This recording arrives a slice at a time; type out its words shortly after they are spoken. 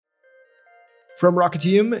From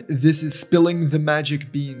Rocketium, this is Spilling the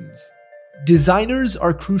Magic Beans. Designers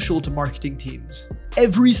are crucial to marketing teams.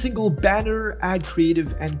 Every single banner, ad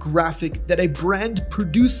creative, and graphic that a brand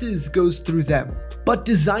produces goes through them. But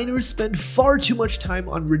designers spend far too much time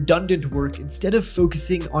on redundant work instead of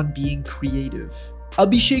focusing on being creative.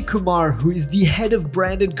 Abhishek Kumar, who is the head of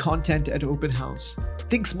brand and content at Open House,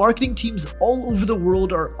 thinks marketing teams all over the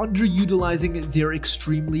world are underutilizing their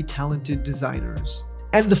extremely talented designers.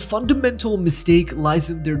 And the fundamental mistake lies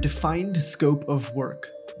in their defined scope of work.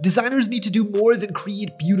 Designers need to do more than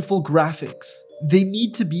create beautiful graphics. They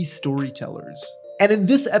need to be storytellers. And in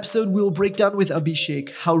this episode, we'll break down with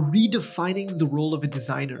Abhishek how redefining the role of a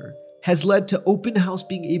designer has led to Open House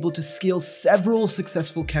being able to scale several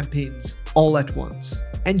successful campaigns all at once.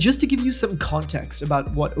 And just to give you some context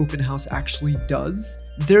about what Open House actually does,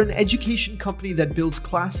 they're an education company that builds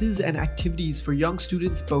classes and activities for young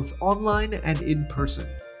students both online and in person.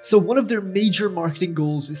 So one of their major marketing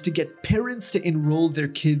goals is to get parents to enroll their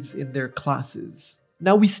kids in their classes.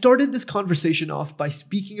 Now, we started this conversation off by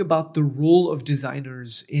speaking about the role of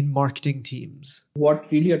designers in marketing teams.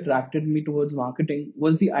 What really attracted me towards marketing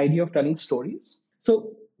was the idea of telling stories.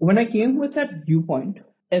 So when I came with that viewpoint,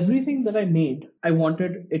 everything that I made, I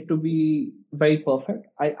wanted it to be very perfect.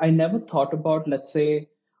 I never thought about, let's say,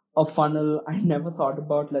 a funnel. I never thought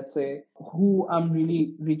about, let's say, who I'm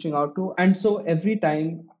really reaching out to. And so every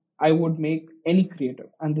time I would make any creative,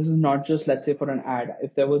 and this is not just, let's say, for an ad,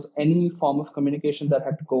 if there was any form of communication that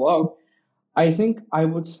had to go out, I think I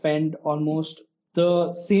would spend almost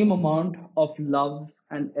the same amount of love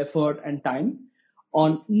and effort and time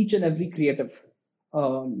on each and every creative.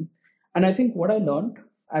 And I think what I learned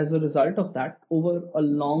as a result of that over a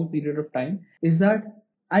long period of time is that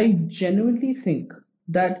I genuinely think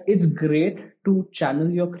that it's great to channel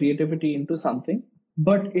your creativity into something,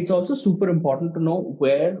 but it's also super important to know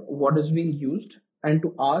where what is being used and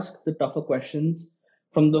to ask the tougher questions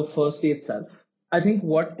from the first day itself. I think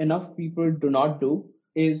what enough people do not do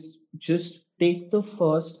is just take the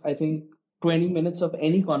first, 20 minutes of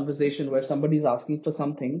any conversation where somebody's asking for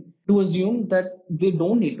something to assume that they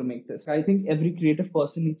don't need to make this. I think every creative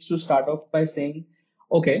person needs to start off by saying,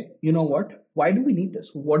 okay, you know what? Why do we need this?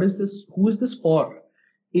 What is this? Who is this for?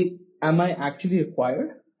 Am I actually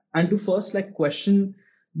required? And to first question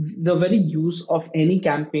the very use of any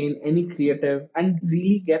campaign, any creative, and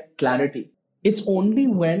really get clarity. It's only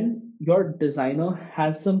when your designer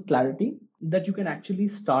has some clarity that you can actually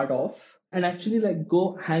start off and actually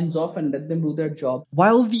go hands off and let them do their job.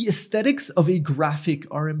 While the aesthetics of a graphic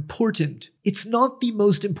are important, it's not the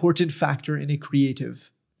most important factor in a creative.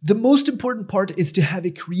 The most important part is to have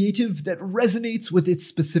a creative that resonates with its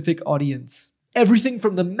specific audience. Everything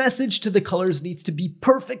from the message to the colors needs to be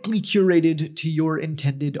perfectly curated to your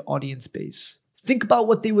intended audience base. Think about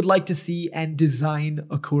what they would like to see and design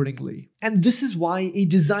accordingly. And this is why a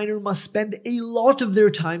designer must spend a lot of their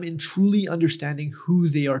time in truly understanding who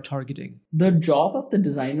they are targeting. The job of the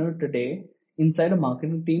designer today inside a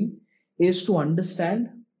marketing team is to understand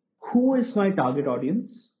who is my target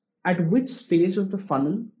audience, at which stage of the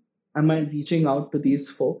funnel am I reaching out to these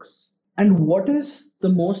folks, and what is the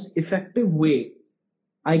most effective way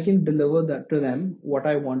I can deliver that to them, what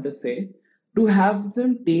I want to say, to have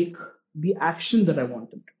them take the action that I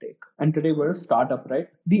want them to take. And today we're a startup, right?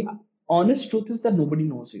 The honest truth is that nobody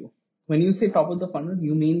knows you. When you say top of the funnel,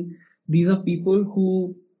 you mean these are people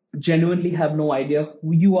who genuinely have no idea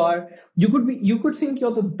who you are. You could think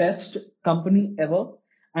you're the best company ever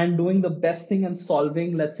and doing the best thing and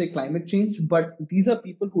solving, let's say, climate change, but these are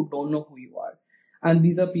people who don't know who you are. And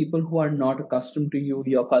these are people who are not accustomed to you,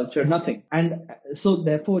 your culture, nothing. And so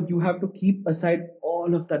therefore you have to keep aside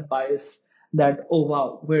all of that bias that, oh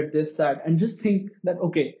wow, we're this, that, and just think that,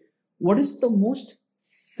 okay, what is the most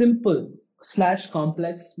simple /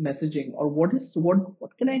 complex messaging, or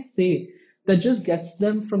what can I say that just gets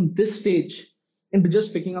them from this stage into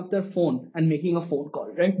just picking up their phone and making a phone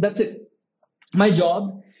call, right? That's it. My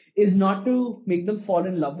job is not to make them fall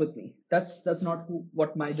in love with me. That's not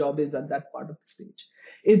what my job is at that part of the stage.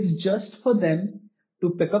 It's just for them to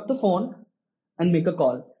pick up the phone and make a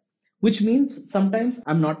call, which means sometimes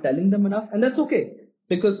I'm not telling them enough, and that's okay,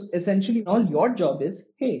 because essentially all your job is,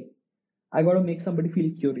 hey, I got to make somebody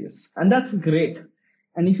feel curious, and that's great.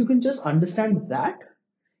 And if you can just understand that,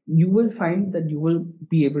 you will find that you will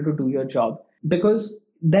be able to do your job. Because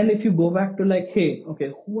then if you go back to hey,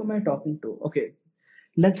 okay, who am I talking to? Okay,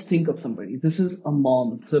 let's think of somebody. This is a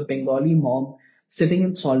mom. It's a Bengali mom sitting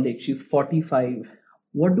in Salt Lake. She's 45.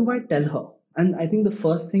 What do I tell her? And I think the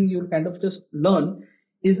first thing you'll kind of just learn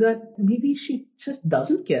is that maybe she just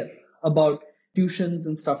doesn't care about tuitions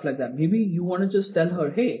and stuff like that. Maybe you want to just tell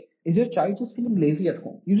her, hey, Is your child just feeling lazy at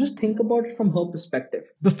home? You just think about it from her perspective.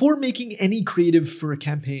 Before making any creative for a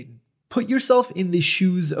campaign, put yourself in the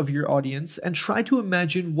shoes of your audience and try to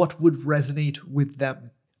imagine what would resonate with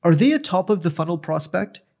them. Are they a top of the funnel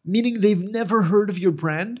prospect, meaning they've never heard of your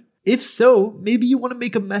brand? If so, maybe you want to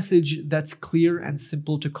make a message that's clear and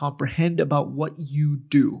simple to comprehend about what you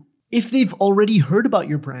do. If they've already heard about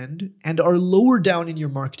your brand and are lower down in your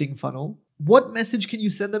marketing funnel, what message can you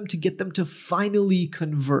send them to get them to finally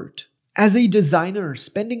convert? As a designer,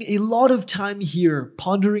 spending a lot of time here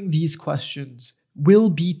pondering these questions will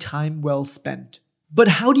be time well spent. But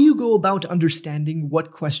how do you go about understanding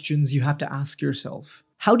what questions you have to ask yourself?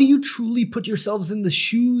 How do you truly put yourselves in the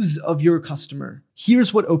shoes of your customer?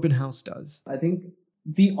 Here's what Open House does. I think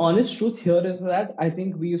the honest truth here is that I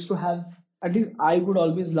think we used to have, at least I would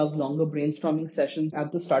always love longer brainstorming sessions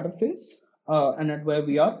at the startup phase and at where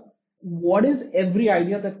we are. What is every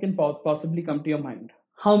idea that can possibly come to your mind?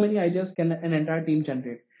 How many ideas can an entire team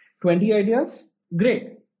generate? 20 ideas?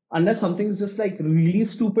 Great. Unless something is just like really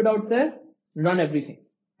stupid out there, run everything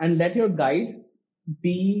and let your guide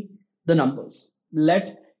be the numbers.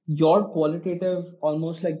 Let your qualitative,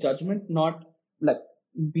 almost like judgment, not like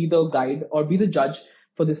be the guide or be the judge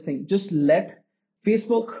for this thing. Just let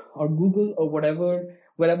Facebook or Google or whatever,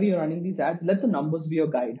 wherever you're running these ads, let the numbers be your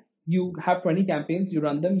guide. You have 20 campaigns, you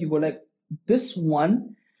run them, you go like, this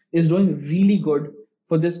one is doing really good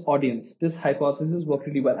for this audience. This hypothesis worked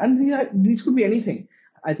really well. And these could be anything.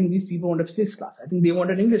 I think these people want a physics class. I think they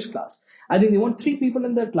want an English class. I think they want 3 people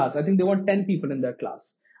in their class. I think they want 10 people in their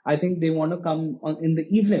class. I think they want to come in the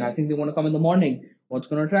evening. I think they want to come in the morning. What's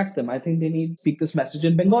going to attract them? I think they need to speak this message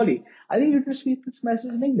in Bengali. I think you just speak this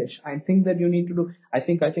message in English. I think that you need to do, I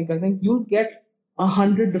think you'll get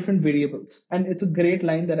 100 different variables. And it's a great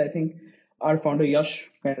line that I think our founder Yash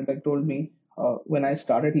kind of like told me when I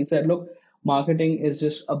started. He said, look, marketing is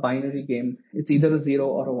just a binary game. It's either a 0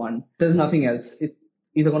 or a 1. There's nothing else. It's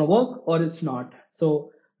either going to work or it's not.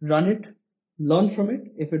 So run it, learn from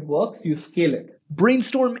it. If it works, you scale it.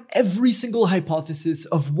 Brainstorm every single hypothesis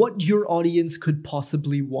of what your audience could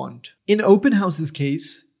possibly want. In Open House's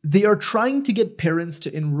case, they are trying to get parents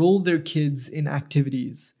to enroll their kids in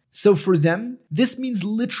activities. So for them, this means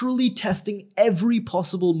literally testing every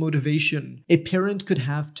possible motivation a parent could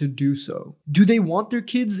have to do so. Do they want their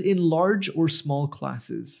kids in large or small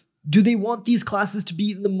classes? Do they want these classes to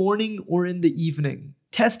be in the morning or in the evening?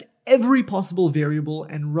 Test every possible variable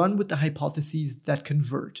and run with the hypotheses that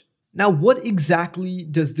convert. Now, what exactly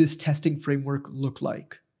does this testing framework look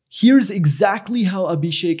like? Here's exactly how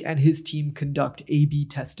Abhishek and his team conduct A/B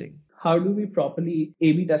testing. How do we properly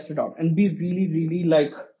A/B test it out and be really, really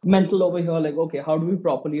like mental over here? Like, okay, how do we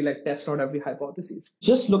properly like test out every hypothesis?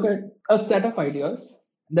 Just look at a set of ideas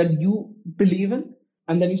that you believe in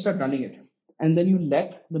and then you start running it. And then you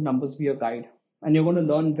let the numbers be your guide. And you're going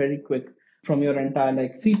to learn very quick from your entire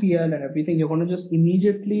like CPL and everything. You're going to just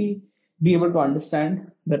immediately be able to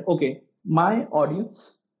understand that, okay, my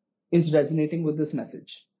audience is resonating with this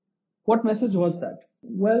message. What message was that?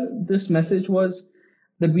 Well, this message was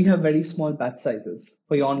that we have very small batch sizes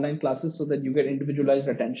for your online classes so that you get individualized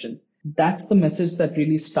attention. That's the message that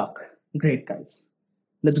really stuck. Great, guys.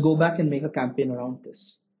 Let's go back and make a campaign around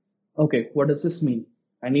this. Okay, what does this mean?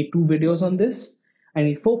 I need 2 videos on this. I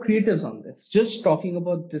need 4 creatives on this. Just talking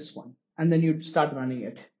about this one. And then you start running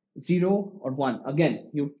it. 0 or 1. Again,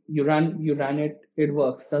 you ran it, it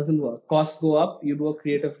works, doesn't work. Costs go up, you do a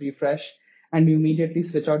creative refresh, and you immediately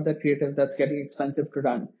switch out the creative that's getting expensive to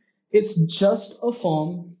run. It's just a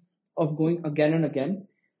form of going again and again,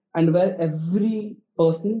 and where every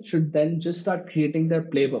person should then just start creating their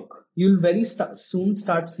playbook. You'll very soon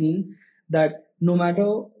start seeing that no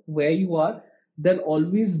matter where you are, there'll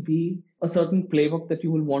always be a certain playbook that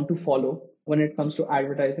you will want to follow when it comes to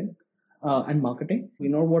advertising and marketing. We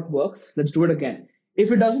know what works. Let's do it again.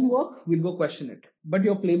 If it doesn't work, we'll go question it. But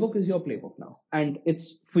your playbook is your playbook now. And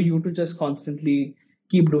it's for you to just constantly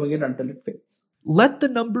keep doing it until it fits. Let the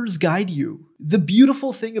numbers guide you. The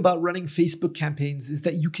beautiful thing about running Facebook campaigns is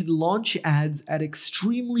that you can launch ads at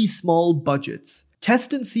extremely small budgets.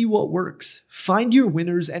 Test and see what works. Find your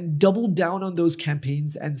winners and double down on those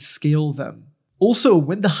campaigns and scale them. Also,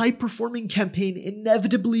 when the high-performing campaign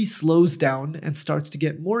inevitably slows down and starts to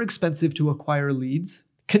get more expensive to acquire leads,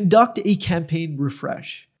 conduct a campaign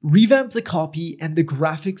refresh. Revamp the copy and the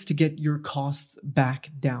graphics to get your costs back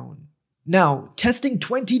down. Now, testing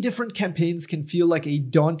 20 different campaigns can feel like a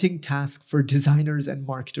daunting task for designers and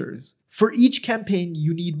marketers. For each campaign,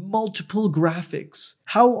 you need multiple graphics.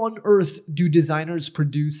 How on earth do designers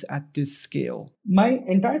produce at this scale? My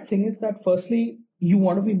entire thing is that firstly, you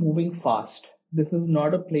want to be moving fast. This is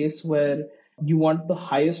not a place where You want the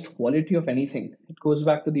highest quality of anything. It goes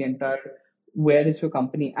back to the entire where is your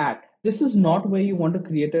company at. This is not where you want a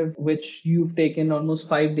creative which you've taken almost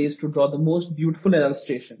 5 days to draw the most beautiful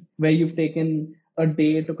illustration, where you've taken a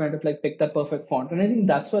day to kind of like pick that perfect font. And I think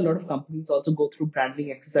that's why a lot of companies also go through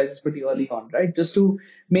branding exercises pretty early on, right? Just to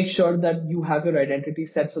make sure that you have your identity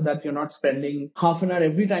set so that you're not spending half an hour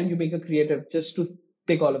every time you make a creative just to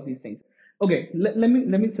take all of these things. Okay, let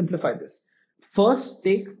me simplify this. First,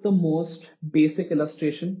 take the most basic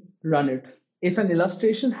illustration, run it. If an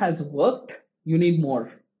illustration has worked, you need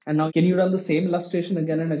more. And now, can you run the same illustration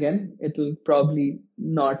again and again? It will probably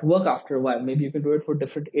not work after a while. Maybe you can do it for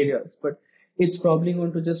different areas, but it's probably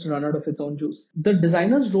going to just run out of its own juice. The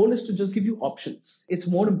designer's role is to just give you options. It's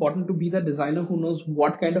more important to be the designer who knows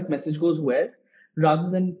what kind of message goes where rather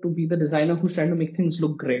than to be the designer who's trying to make things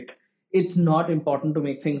look great. It's not important to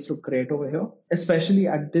make things look great over here, especially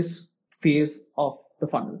at this phase of the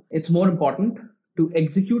funnel. It's more important to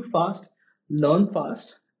execute fast, learn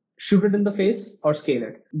fast, shoot it in the face, or scale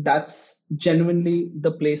it. That's genuinely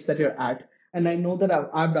the place that you're at. And I know that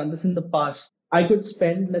I've done this in the past. I could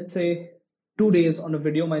spend, let's say, 2 days on a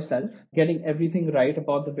video myself, getting everything right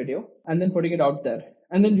about the video, and then putting it out there,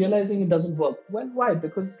 and then realizing it doesn't work. Well, why?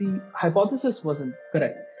 Because the hypothesis wasn't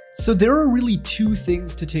correct. So there are really two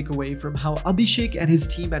things to take away from how Abhishek and his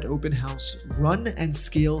team at Open House run and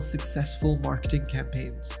scale successful marketing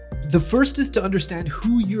campaigns. The first is to understand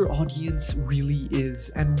who your audience really is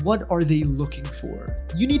and what are they looking for.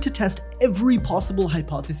 You need to test every possible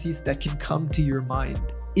hypothesis that can come to your mind.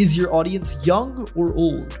 Is your audience young or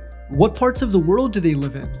old? What parts of the world do they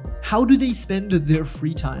live in? How do they spend their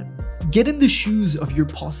free time? Get in the shoes of your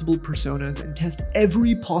possible personas and test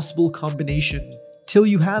every possible combination till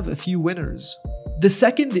you have a few winners. The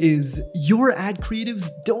second is, your ad creatives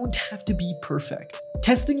don't have to be perfect.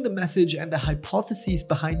 Testing the message and the hypotheses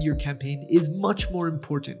behind your campaign is much more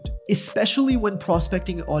important, especially when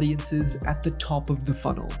prospecting audiences at the top of the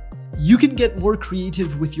funnel. You can get more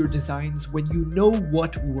creative with your designs when you know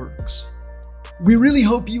what works. We really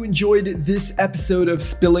hope you enjoyed this episode of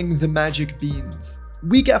Spilling the Magic Beans.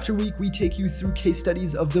 Week after week, we take you through case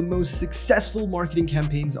studies of the most successful marketing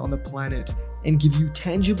campaigns on the planet and give you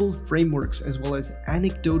tangible frameworks as well as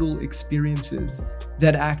anecdotal experiences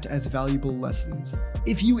that act as valuable lessons.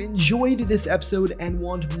 If you enjoyed this episode and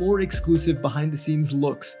want more exclusive behind-the-scenes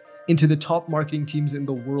looks into the top marketing teams in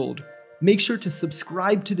the world, make sure to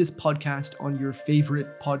subscribe to this podcast on your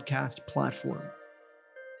favorite podcast platform.